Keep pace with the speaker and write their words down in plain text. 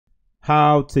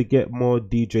how to get more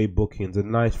DJ bookings. A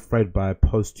nice thread by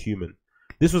Posthuman.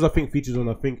 This was, I think, featured on,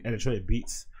 Electronic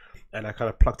Beats, and I kind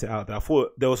of plucked it out there. I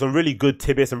thought there was some really good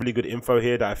tidbits and really good info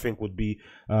here that I think would be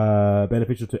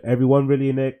beneficial to everyone really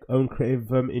in their own creative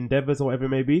endeavors or whatever it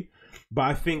may be. But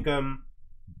I think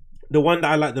the one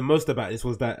that I liked the most about this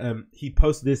was that he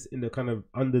posted this in the kind of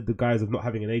under the guise of not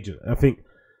having an agent. And I think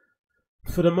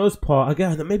for the most part,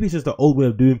 again, maybe it's just the old way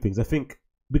of doing things. I think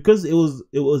because it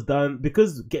was done,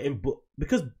 because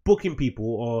booking people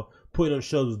or putting on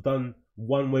shows was done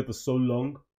one way for so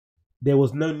long, there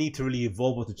was no need to really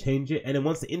evolve or to change it. And then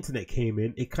once the internet came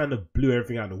in, it kind of blew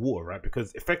everything out of the water, right?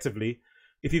 Because effectively,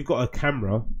 if you've got a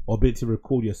camera or ability to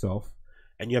record yourself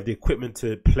and you have the equipment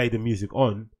to play the music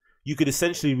on, you could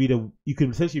essentially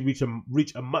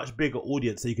reach a much bigger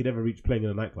audience than you could ever reach playing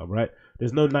in a nightclub, right?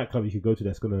 There's no nightclub you could go to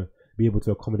that's going to be able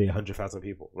to accommodate 100,000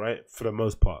 people, right? For the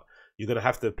most part, you're going to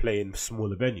have to play in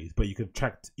smaller venues, but you could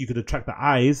attract the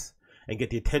eyes and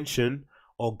get the attention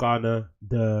or garner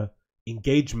the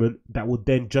engagement that would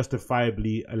then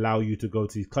justifiably allow you to go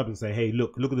to these clubs and say, hey,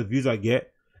 look at the views I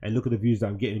get and look at the views that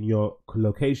I'm getting in your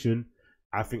location.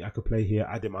 I think I could play here.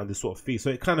 I demand this sort of fee. So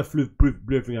it kind of blew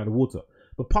everything out of the water.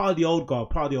 But part of the old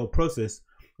process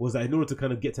was that in order to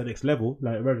kind of get to the next level,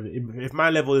 like if my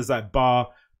level is like bar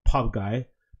pub guy,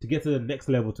 to get to the next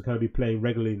level to kind of be playing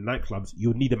regularly in nightclubs,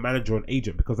 you'll need a manager or an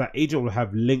agent, because that agent will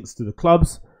have links to the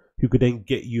clubs who could then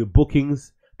get you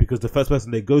bookings, because the first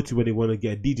person they go to when they want to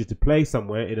get a DJ to play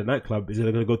somewhere in a nightclub is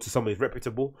they're going to go to someone who's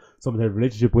reputable, someone they have a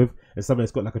relationship with, and someone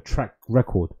that's got like a track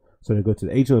record. So they go to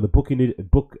the agent or the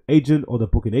book agent or the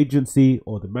booking agency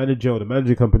or the manager or the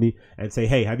managing company and say,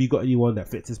 hey, have you got anyone that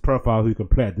fits this profile who can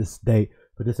play at this date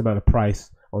for this amount of price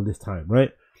on this time,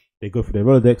 right? They go for their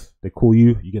Rolodex, they call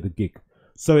you, you get a gig.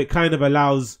 So it kind of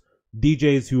allows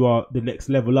DJs who are the next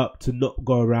level up to not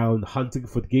go around hunting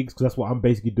for gigs, because that's what I'm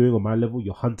basically doing on my level.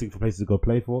 You're hunting for places to go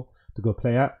play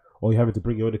at, or you're having to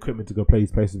bring your own equipment to go play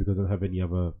these places because they don't have any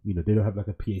other, they don't have like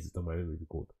a PA system or anything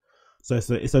called. So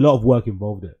it's a lot of work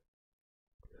involved there.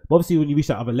 But obviously, when you reach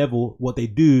that other level, what they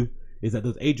do is that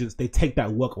those agents, they take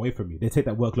that work away from you. They take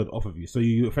that workload off of you. So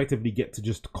you effectively get to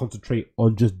just concentrate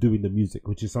on just doing the music,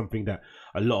 which is something that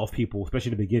a lot of people,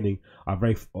 especially in the beginning, are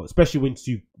very, especially once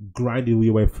you grind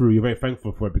your way through, you're very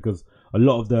thankful for it, because a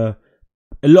lot of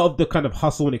the kind of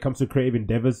hustle when it comes to creative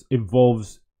endeavors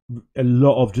involves a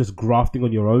lot of just grafting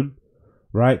on your own,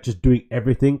 right? Just doing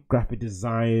everything: graphic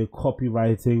design,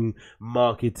 copywriting,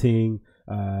 marketing,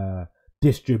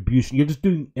 distribution. You're just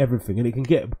doing everything, and it can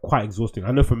get quite exhausting.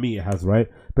 I know for me it has, right?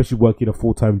 Especially working a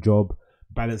full-time job,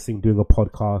 balancing doing a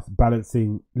podcast,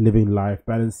 balancing living life,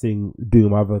 balancing doing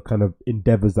my other kind of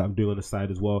endeavors that I'm doing on the side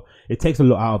as well. It takes a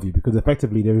lot out of you, because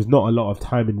effectively there is not a lot of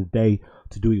time in the day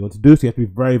to do what you want to do. So you have to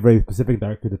be very, very specific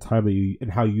directly to the time that you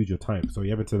and how you use your time. So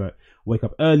you're having to like wake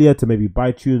up earlier to maybe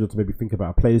buy tunes, or to maybe think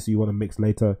about a playlist you want to mix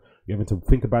later. You're having to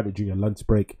think about it during your lunch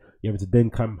break. You're having to then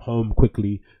come home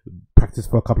quickly, practice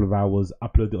for a couple of hours,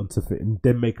 upload it onto Fit, and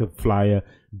then make a flyer,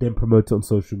 then promote it on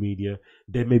social media,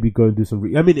 then maybe go and do some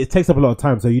it takes up a lot of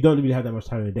time, so you don't really have that much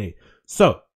time in a day.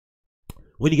 So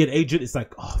when you get an agent, it's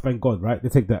like, oh, thank God, right? They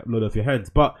take that load off your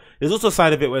hands. But there's also a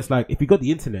side of it where it's like, if you got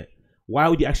the internet, why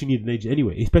would you actually need an agent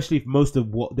anyway? Especially if most of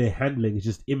what they're handling is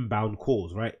just inbound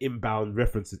calls, right? Inbound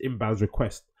references, inbound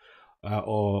requests,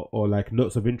 or like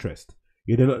notes of interest.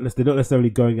 They're not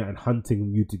necessarily going out and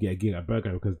hunting you to get a gig at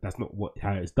Burger, because that's not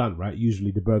how it's done, right?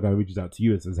 Usually the Burger reaches out to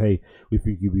you and says, hey, we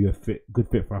think you'd be a good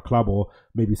fit for our club, or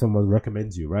maybe someone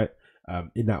recommends you, right?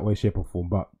 In that way, shape or form.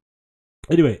 But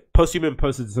anyway, Posthuman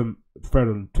posted some thread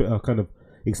on Twitter kind of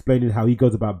explaining how he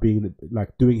goes about being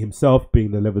like doing himself, being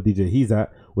the level DJ he's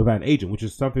at without an agent, which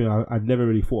is something I never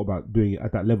really thought about doing it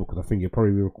at that level, because I think it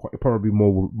probably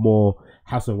more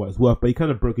hassle than what it's worth. But he kind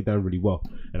of broke it down really well,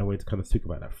 and I wanted to kind of speak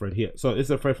about that thread here. So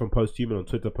it's a thread from Posthuman on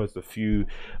Twitter, posted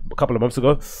a couple of months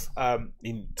ago.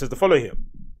 It says the following here.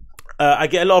 I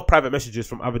get a lot of private messages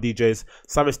from other DJs,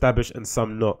 some established and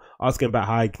some not, asking about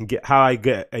how I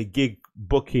get gig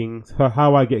bookings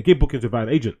without an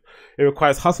agent. It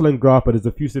requires hustle and graft, but there's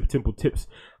a few simple tips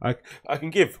I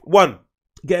can give. 1,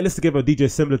 get a list together of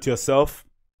DJs similar to yourself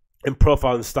in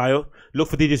profile and style. Look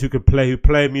for DJs who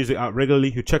play music out regularly,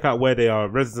 who check out where they are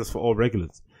residents for all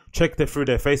regulars. Check through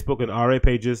their Facebook and RA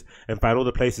pages and find all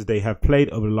the places they have played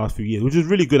over the last few years, which is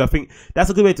really good. I think that's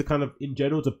a good way to kind of, in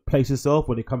general, to place yourself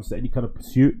when it comes to any kind of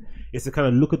pursuit. Is to kind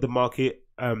of look at the market,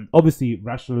 obviously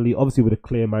rationally, obviously with a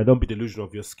clear mind. Don't be delusional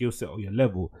of your skill set or your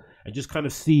level, and just kind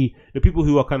of see the people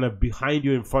who are kind of behind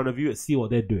you, in front of you, and see what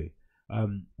they're doing.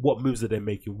 What moves are they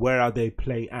making? Where are they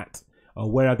playing at?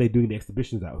 where are they doing the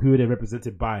exhibitions at? Who are they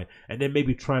represented by? And then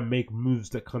maybe try and make moves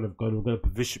that kind of going to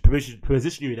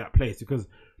position you in that place. Because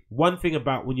one thing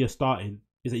about when you're starting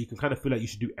is that you can kind of feel like you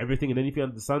should do everything and anything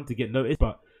under the sun to get noticed.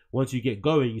 But once you get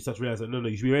going, you start to realize that no,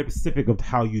 you should be very specific of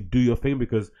how you do your thing,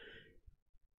 because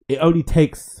it only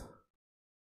takes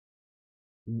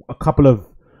a couple of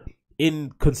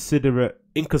inconsiderate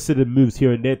moves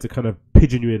here and there to kind of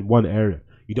pigeon you in one area.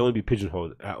 You don't want to be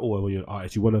pigeonholed at all when you're an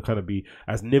artist. You want to kind of be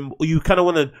as nimble. You kind of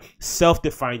want to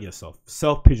self-define yourself,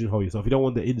 self-pigeonhole yourself. You don't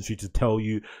want the industry to tell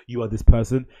you you are this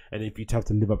person, and if you have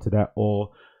to live up to that,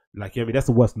 or like, you know what I mean, that's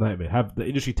the worst nightmare. Have the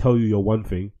industry tell you you're one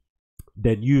thing,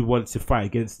 then you want to fight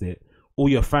against it. All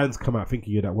your fans come out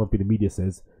thinking you're that one thing the media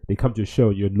says. They come to a show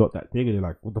and you're not that thing, and they're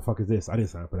like, "What the fuck is this? I didn't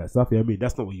sign up for that stuff." You know what I mean?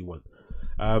 That's not what you want.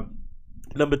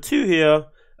 Number 2 here.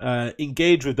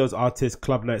 Engage with those artists,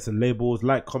 club nights and labels.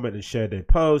 Like, comment and share their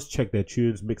posts. Check their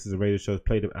tunes, mixes and radio shows.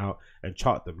 Play them out and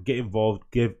chart them. Get involved.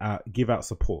 Give out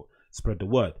support. Spread the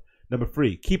word. Number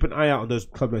 3, keep an eye out on those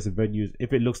club nights and venues.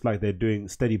 If it looks like they're doing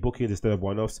steady bookings instead of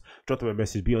one-offs, drop them a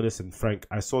message. Be honest and frank.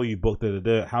 I saw you booked.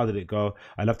 How did it go?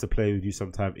 I'd love to play with you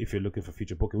sometime if you're looking for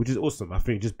future booking, which is awesome. I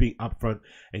think just being upfront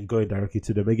and going directly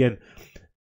to them. Again,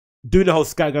 doing the whole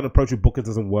scattergun approach with bookings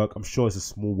doesn't work. I'm sure it's a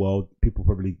small world. People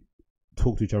probably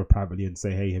talk to each other privately and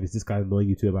say, hey, is this guy annoying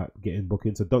you too about getting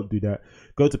bookings? So don't do that.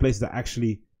 Go to places that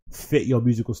actually fit your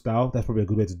musical style. That's probably a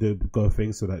good way to go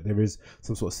things, so that there is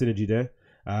some sort of synergy there.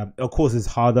 Of course, it's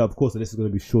harder. Of course, this is going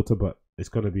to be shorter, but it's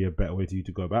going to be a better way for you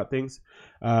to go about things.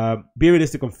 Be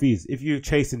realistic on fees. If you're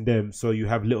chasing them, so you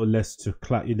have little less to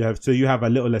clout, you have a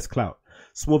little less clout.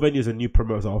 Small venues and new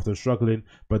promoters are often struggling,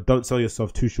 but don't sell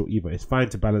yourself too short either. It's fine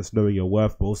to balance knowing your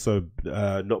worth, but also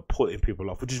not putting people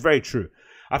off, which is very true.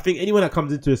 I think anyone that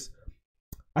comes into this,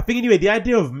 the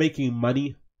idea of making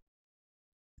money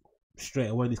straight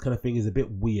away in this kind of thing is a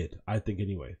bit weird, I think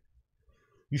anyway.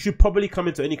 You should probably come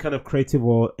into any kind of creative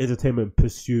or entertainment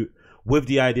pursuit with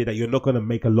the idea that you're not going to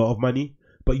make a lot of money,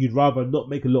 but you'd rather not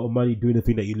make a lot of money doing the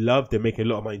thing that you love than make a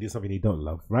lot of money doing something you don't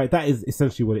love, right? That is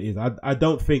essentially what it is. I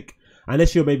don't think,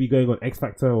 unless you're maybe going on X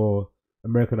Factor or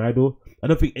American Idol, I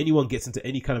don't think anyone gets into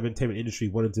any kind of entertainment industry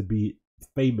wanting to be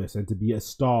famous and to be a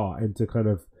star and to kind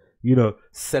of,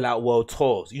 sell out world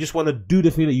tours. You just want to do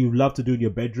the thing that you love to do in your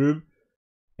bedroom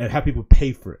and have people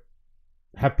pay for it.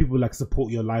 Have people like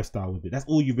support your lifestyle with it. That's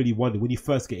all you really wanted when you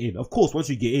first get in. Of course, once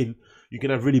you get in, you can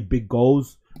have really big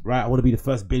goals, right? I want to be the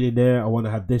first billionaire. I want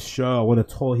to have this show. I want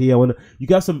to tour here. You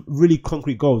can have some really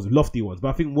concrete goals, lofty ones. But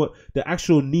I think what the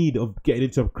actual need of getting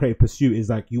into a creative pursuit is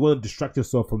like, you want to distract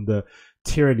yourself from the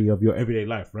tyranny of your everyday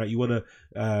life, right? You want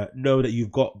to know that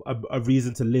you've got a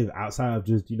reason to live outside of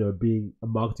just, being a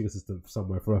marketing assistant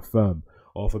somewhere for a firm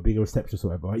or for being a receptionist or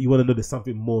whatever, right? You want to know there's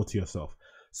something more to yourself.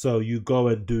 So you go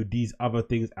and do these other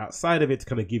things outside of it to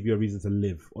kind of give you a reason to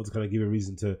live, or to kind of give you a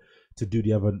reason to do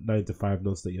the other 9 to 5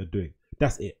 notes that you're doing.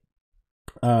 That's it.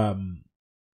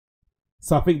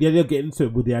 So I think the idea of getting into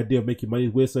it with the idea of making money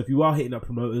is weird. So if you are hitting up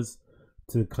promoters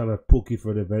to kind of book you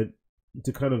for an event,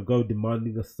 to kind of go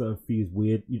demanding a certain fee is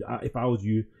weird. If I was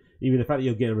you, even the fact that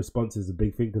you're getting a response is a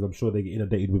big thing, because I'm sure they get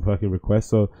inundated with fucking requests.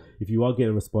 So if you are getting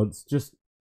a response, just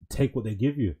take what they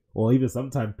give you, or even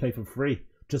sometimes play for free.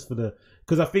 Just for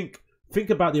because I think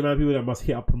about the amount of people that must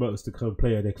hit up promoters to come and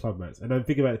play at their club nights, and then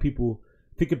think about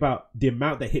the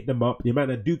amount that hit them up, the amount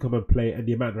that do come and play, and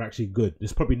the amount that are actually good.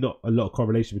 There's probably not a lot of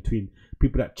correlation between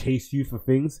people that chase you for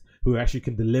things who actually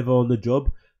can deliver on the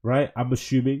job, right? I'm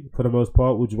assuming for the most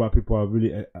part, which is why people are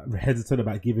really hesitant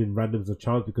about giving randoms a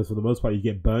chance, because for the most part you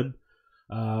get burned.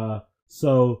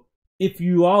 So if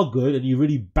you are good and you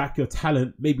really back your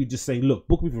talent, maybe just saying, look,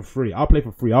 book me for free. I'll play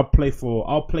for free. I'll play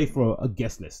for a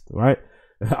guest list, right?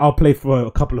 I'll play for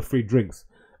a couple of free drinks.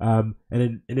 And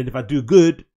then if I do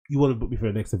good, you want to book me for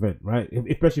the next event, right?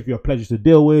 Especially if you're a pleasure to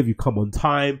deal with, you come on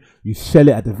time, you sell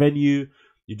it at the venue,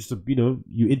 you just,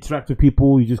 you interact with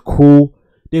people, you just cool.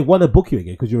 They want to book you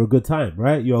again because you're a good time,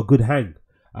 right? You're a good hang.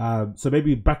 So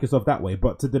maybe back yourself that way.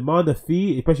 But to demand a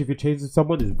fee, especially if you're chasing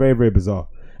someone, is very, very bizarre.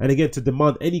 And again, to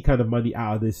demand any kind of money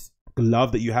out of this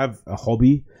love that you have, a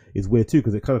hobby, is weird too,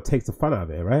 because it kind of takes the fun out of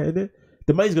it, right? And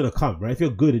the money's gonna come, right? If you're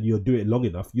good and you'll do it long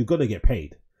enough, you're gonna get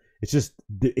paid. It's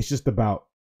just about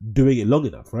doing it long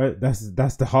enough, right? That's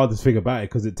the hardest thing about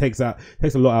it, because it takes a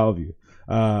lot out of you.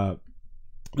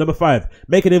 Number 5,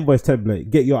 make an invoice template.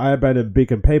 Get your IBAN and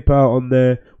BIC and PayPal on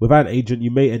there. Without an agent,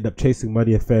 you may end up chasing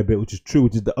money a fair bit, which is true,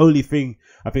 which is the only thing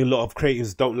I think a lot of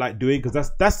creators don't like doing, because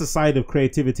that's the side of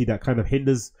creativity that kind of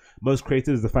hinders most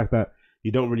creators, the fact that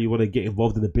you don't really want to get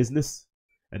involved in the business.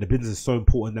 and the business is so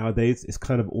important nowadays. It's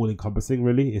kind of all encompassing,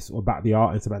 really. It's about the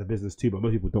art, it's about the business too. But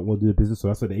most people don't want to do the business, so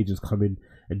that's why the agents come in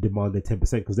and demand their 10%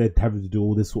 because they're having to do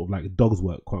all this sort of like dog's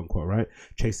work, quote unquote, right?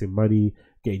 Chasing money,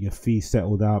 getting your fees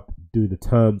settled up, doing the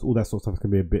terms, all that sort of stuff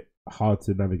can be a bit hard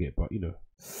to navigate. But you know,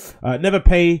 never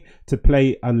pay to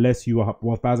play unless you are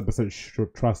 1000% sure,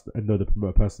 trust and know the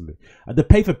promoter personally. The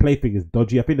pay for play thing is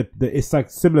dodgy. I think it's like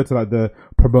similar to like the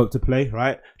promote to play,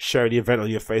 right? Sharing the event on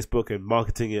your Facebook and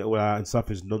marketing it all out and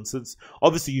stuff is nonsense.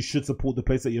 Obviously, you should support the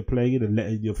place that you're playing in and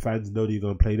letting your fans know that you're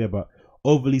going to play there, but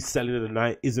overly selling in the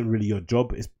night isn't really your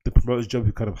job. It's the promoter's job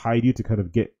who kind of hide you to kind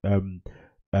of get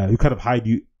who kind of hide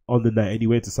you on the night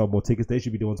anyway to sell more tickets. They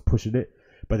should be the ones pushing it.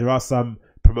 But there are some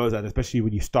promoters, and especially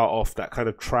when you start off, that kind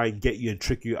of try and get you and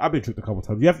trick you. I've been tricked a couple of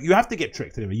times. You have to get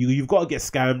tricked anyway. You've got to get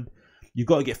scammed. You've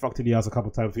got to get fucked in the ass a couple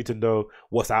of times for you to know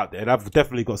what's out there. And I've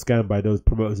definitely got scammed by those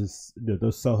promoters, you know,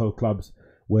 those Soho clubs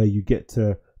where you get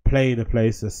to play in a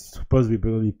place that's supposed to be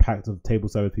really packed of table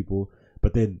service people,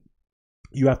 but then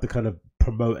you have to kind of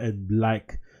promote and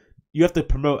you have to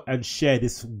promote and share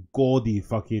this gaudy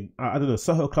fucking, I don't know,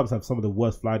 Soho clubs have some of the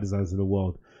worst fly designs in the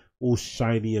world. All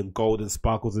shiny and gold and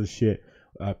sparkles and shit.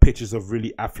 Pictures of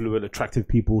really affluent, attractive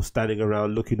people standing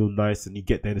around looking all nice, and you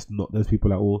get there and it's not those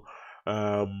people at all.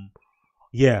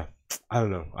 Yeah, I don't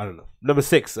know. Number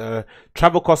 6,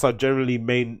 travel costs generally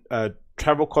main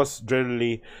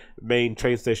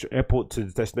train station, airport to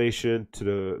the destination to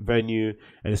the venue,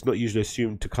 and it's not usually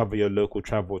assumed to cover your local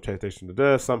travel or train station.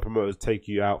 Some promoters take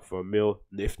you out for a meal,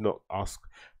 if not ask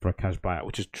for a cash buyout,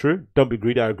 which is true. Don't be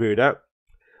greedy. I agree with that.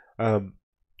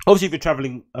 Obviously, if you're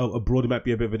traveling abroad, it might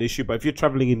be a bit of an issue. But if you're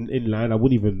traveling inland, I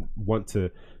wouldn't even want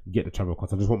to get the travel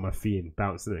cost. I just want my fee and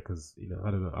bounce in it because, you know, I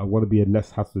don't know. I want to be as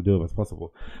less hassle to deal with as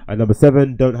possible. And number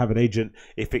 7, don't have an agent.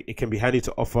 If it can be handy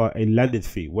to offer a landed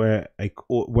fee where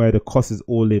the cost is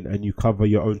all in and you cover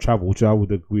your own travel, which I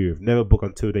would agree with. Never book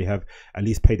until they have at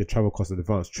least paid the travel cost in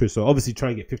advance. True. So obviously, try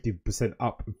and get 50%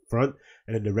 up front,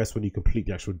 and then the rest when you complete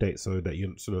the actual date, so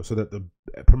that the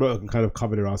promoter can kind of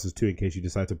cover their asses too in case you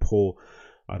decide to pull,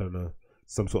 I don't know,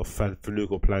 some sort of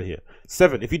fanfugal plan here.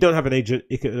 7, if you don't have an agent,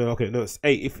 it can, it's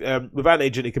 8. If without an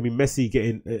agent, it can be messy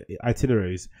getting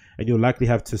itineraries, and you'll likely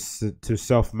have to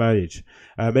self-manage.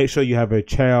 Make sure you have a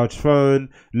charge phone,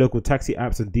 local taxi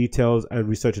apps and details, and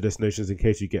research your destinations in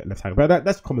case you get left hanging. But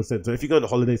that's common sense. So if you go on a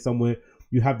holiday somewhere,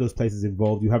 you have those places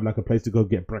involved. You have like a place to go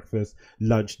get breakfast,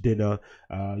 lunch, dinner.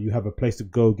 You have a place to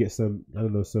go get some, I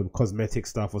don't know, some cosmetic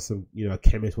stuff or some, you know, a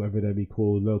chemist, whatever they be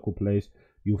called, local place.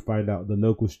 You'll find out the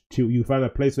local, you find a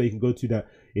place where you can go to that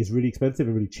is really expensive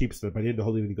and really cheap. So by the end of the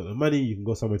holiday, when you got the money, you can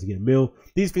go somewhere to get a meal.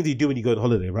 These things you do when you go on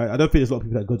holiday, right? I don't think there's a lot of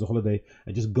people that go to holiday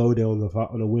and just go there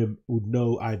on a whim with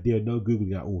no idea, no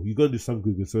Googling at all. You're going to do some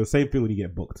Googling. So the same thing when you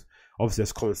get booked. Obviously,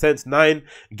 that's common sense. 9,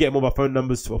 get mobile phone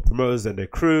numbers for promoters and their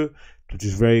crew, which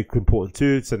is very important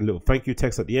too. Send a little thank you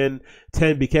text at the end.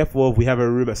 10, be careful if we have a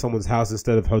room at someone's house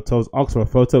instead of hotels. Ask for a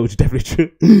photo, which is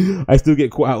definitely true. I still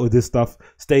get caught out with this stuff.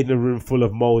 Stayed in a room full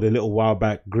of mold a little while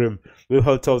back. Grim. With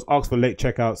hotels, ask for late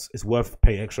checkouts. It's worth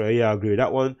paying extra. Yeah, I agree with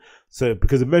that one. So,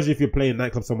 because imagine if you're playing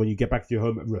nightclub somewhere, you get back to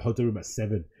your hotel room at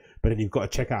 7, but then you've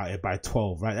got to check out it by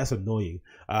 12, right? That's annoying.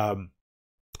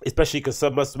 Especially because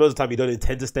most of the time you don't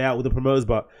intend to stay out with the promoters,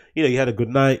 but you know, you had a good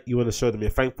night, you want to show them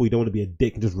you're thankful, you don't want to be a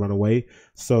dick and just run away,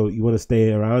 so you want to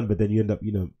stay around, but then you end up,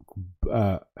 you know,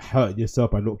 hurting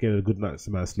yourself by not getting a good night's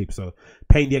amount of sleep. So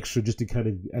paying the extra just to kind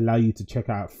of allow you to check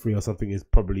out free or something is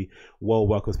probably well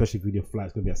welcome, especially if your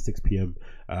flight's going to be at 6 p.m.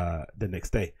 The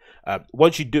next day.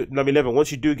 Once you do, number 11,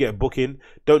 once you do get a booking,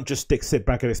 don't just sit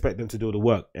back and expect them to do all the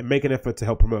work, and make an effort to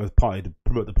help promote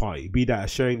the party, be that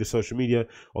sharing the social media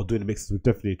or doing the mixes with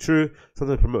definitely true.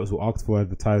 Sometimes promoters will ask for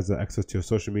advertiser access to your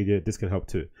social media. This can help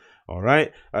too. All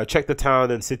right. Check the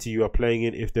town and city you are playing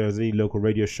in. If there's any local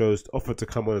radio shows, offer to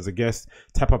come on as a guest.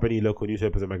 Tap up any local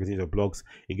newspapers and magazines or blogs.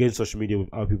 Engage social media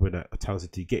with other people in that town,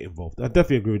 city. Get involved. I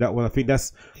definitely agree with that one. I think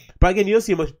that's, but again, you don't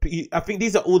see much. I think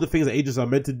these are all the things that agents are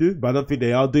meant to do, but I don't think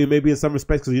they are doing, maybe in some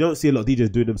respects, because you don't see a lot of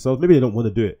DJs doing themselves. Maybe they don't want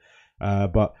to do it.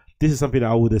 But this is something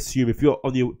that I would assume if you're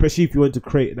on your, especially if you want to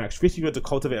create an, especially if you want to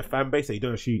cultivate a fan base that you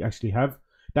don't actually have,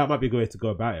 that might be a good way to go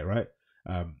about it, right?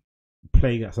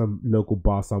 Playing at some local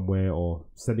bar somewhere, or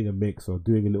sending a mix, or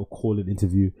doing a little call-in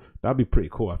interview. That'd be pretty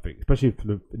cool, I think, especially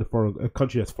in a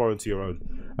country that's foreign to your own.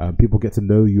 People get to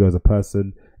know you as a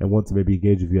person and want to maybe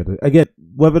engage with you. Again,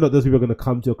 whether or not those people are going to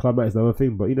come to your club night is another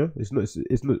thing, but you know, it's not.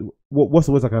 What's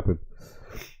the worst that can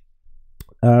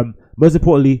happen? Most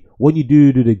importantly, when you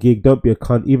do the gig, don't be a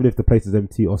cunt, even if the place is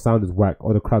empty or sound is whack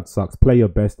or the crowd sucks. Play your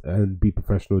best and be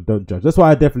professional. Don't judge. That's what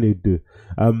I definitely do.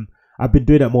 I've been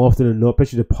doing that more often than not,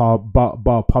 especially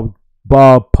the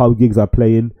pub gigs I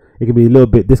play in. it can be a little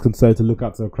bit disconcerting to look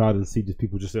out to the crowd and see just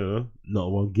people just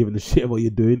not one giving a shit what you're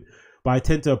doing. But I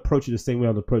tend to approach it the same way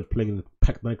I'd approach playing in a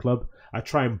packed nightclub. I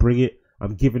try and bring it.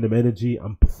 I'm giving them energy.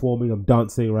 I'm performing. I'm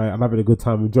dancing. Right. I'm having a good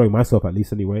time. I'm enjoying myself, at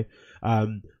least anyway.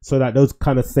 So that those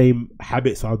kind of same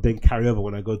habits I'll then carry over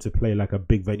when I go to play like a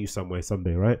big venue somewhere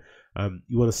someday. Right.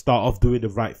 You want to start off doing the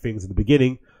right things in the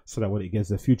beginning, so that when it gets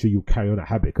to the future, you carry on that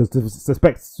habit. Because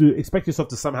to expect yourself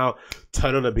to somehow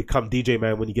turn on and become DJ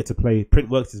man when you get to play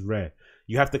Printworks is rare.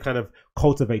 You have to kind of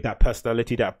cultivate that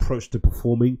personality, that approach to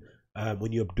performing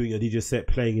when you're doing a DJ set,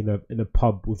 playing in a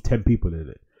pub with 10 people in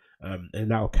it. And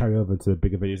that will carry over to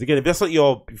bigger venues. Again, if that's not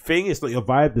your thing, it's not your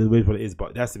vibe, then it is what it is.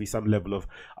 But there has to be some level of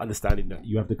understanding that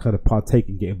you have to kind of partake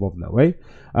and get involved in that way.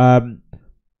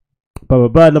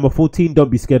 Number 14,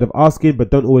 don't be scared of asking, but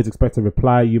don't always expect a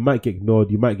reply. You might get ignored.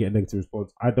 You might get a negative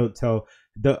response. I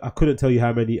couldn't tell you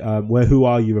how many who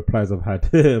are you replies I've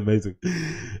had. Amazing.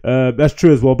 That's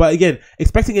true as well. But again,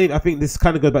 expecting anything, I think this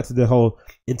kind of goes back to the whole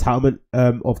entitlement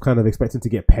of kind of expecting to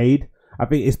get paid. I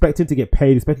think expecting to get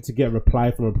paid, expecting to get a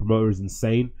reply from a promoter is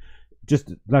insane.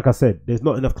 Just like I said, there's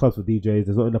not enough clubs for DJs,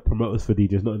 there's not enough promoters for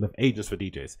DJs, not enough agents for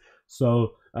DJs.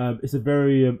 So it's a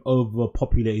very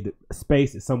overpopulated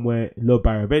space. It's somewhere low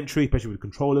barrier of entry, especially with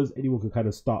controllers. Anyone can kind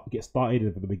of get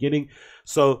started from the beginning.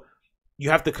 So you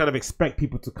have to kind of expect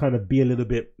people to kind of be a little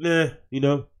bit,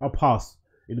 I'll pass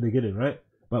in the beginning, right?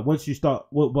 But once you start,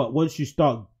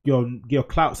 your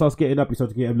clout starts getting up, you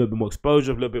start to get a little bit more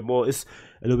exposure, a little bit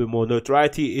more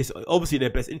notoriety. It's obviously in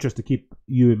their best interest to keep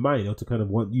you in mind, or to kind of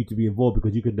want you to be involved,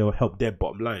 because you can now help their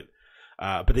bottom line.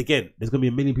 But again, there's gonna be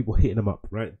a million people hitting them up,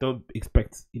 right? Don't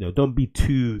expect, don't be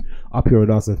too up your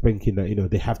ass and thinking that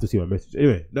they have to see my message.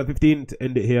 Anyway, number 15, to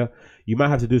end it here, you might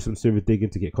have to do some serious digging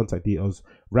to get contact details,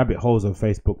 rabbit holes on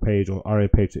Facebook page or RA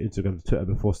page to Instagram to Twitter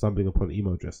before stumbling upon the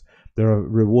email address. There are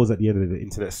rewards at the end of the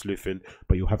internet sleuthing,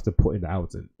 but you'll have to put in the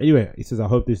hours in. Anyway, he says, I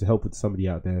hope this is helpful to somebody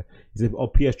out there. He says,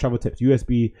 PS travel tips: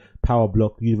 USB power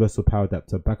block, universal power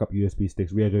adapter, backup USB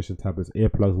sticks, rehydration tablets,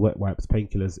 earplugs, wet wipes,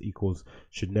 painkillers equals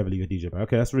should never leave a DJ bag.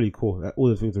 Okay, that's really cool. All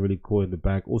those things are really cool in the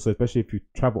bag. Also, especially if you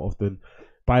travel often,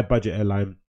 buy a budget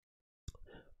airline.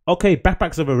 Okay,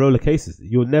 backpacks over roller cases.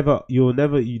 They'll never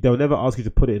ask you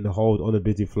to put it in the hold on a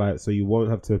busy flight, so you won't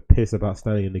have to piss about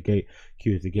standing in the gate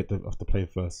queue to get off the plane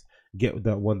first. Get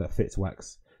that one that fits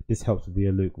wax. This helps with the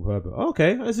Luke Herbert.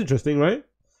 Okay, that's interesting, right?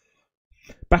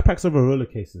 Backpacks over roller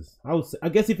cases. I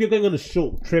guess if you're going on a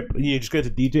short trip and you're just going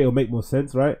to DJ, it'll make more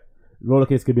sense, right? Roller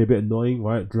case can be a bit annoying,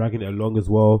 right? Dragging it along as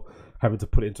well, having to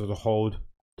put it into the hold.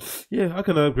 Yeah, I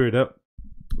can agree with that.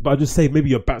 But I just say maybe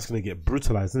your back's going to get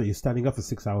brutalized, isn't it? You're standing up for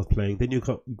 6 hours playing, then you've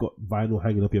got vinyl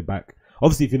hanging off your back.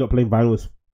 Obviously, if you're not playing vinyl, it's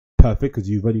perfect because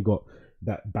you've only got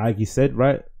that bag, you said,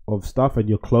 right, of stuff and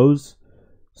your clothes.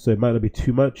 So it might not be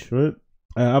too much, right?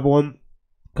 Other one,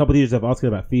 a couple of DJs have asking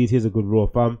about fees. Here's a good rule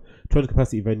of thumb: 200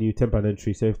 capacity venue, £10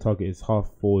 entry. Safe target is half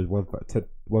for is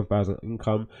 1,000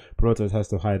 income. Promoter has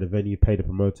to hire the venue, pay the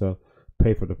promoter,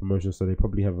 pay for the promotion. So they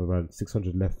probably have around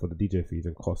 600 left for the DJ fees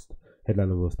and cost.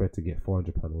 Headliner will expect to get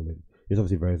 £400 all in. It's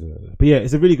obviously very, but yeah,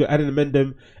 it's a really good. Add and amend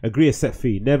them. Agree a set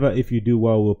fee. Never, if you do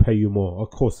well, we'll pay you more. Of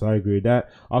course, I agree with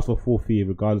that. Ask for full fee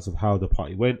regardless of how the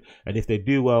party went. And if they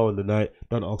do well on the night,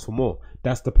 don't ask for more.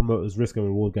 That's the promoter's risk and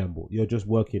reward gamble. You're just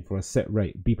working for a set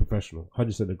rate. Be professional.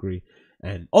 100% agree.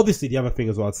 And obviously, the other thing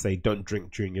as well, I'd say, don't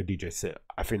drink during your DJ set.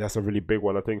 I think that's a really big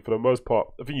one. I think for the most part,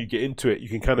 I think you get into it, you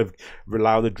can kind of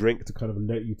rely on the drink to kind of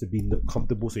let you to be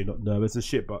comfortable, so you're not nervous and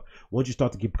shit. But once you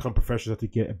start to become professional, to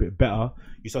get a bit better,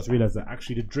 you start to realize that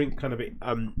actually the drink kind of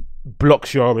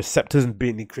blocks your receptors and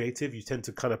being creative. You tend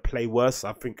to kind of play worse.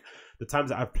 I think the times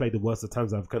that I've played the worst, the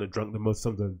times I've kind of drunk the most,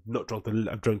 sometimes I've not drunk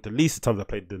I've drunk the least, the times I've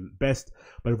played the best,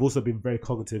 but I've also been very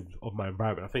cognitive of my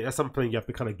environment. I think that's something you have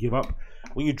to kind of give up.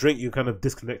 When you drink, you kind of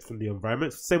disconnect from the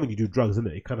environment. It's the same when you do drugs, isn't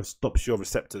it? It kind of stops your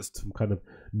receptors from kind of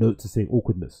noticing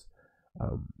awkwardness.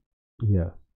 Yeah.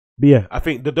 But yeah, I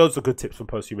think those are good tips from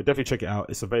Posthuman. Definitely check it out.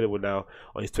 It's available now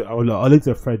on his Twitter. I'll link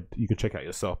to a thread you can check out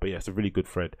yourself. But yeah, it's a really good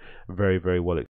thread. Very, very well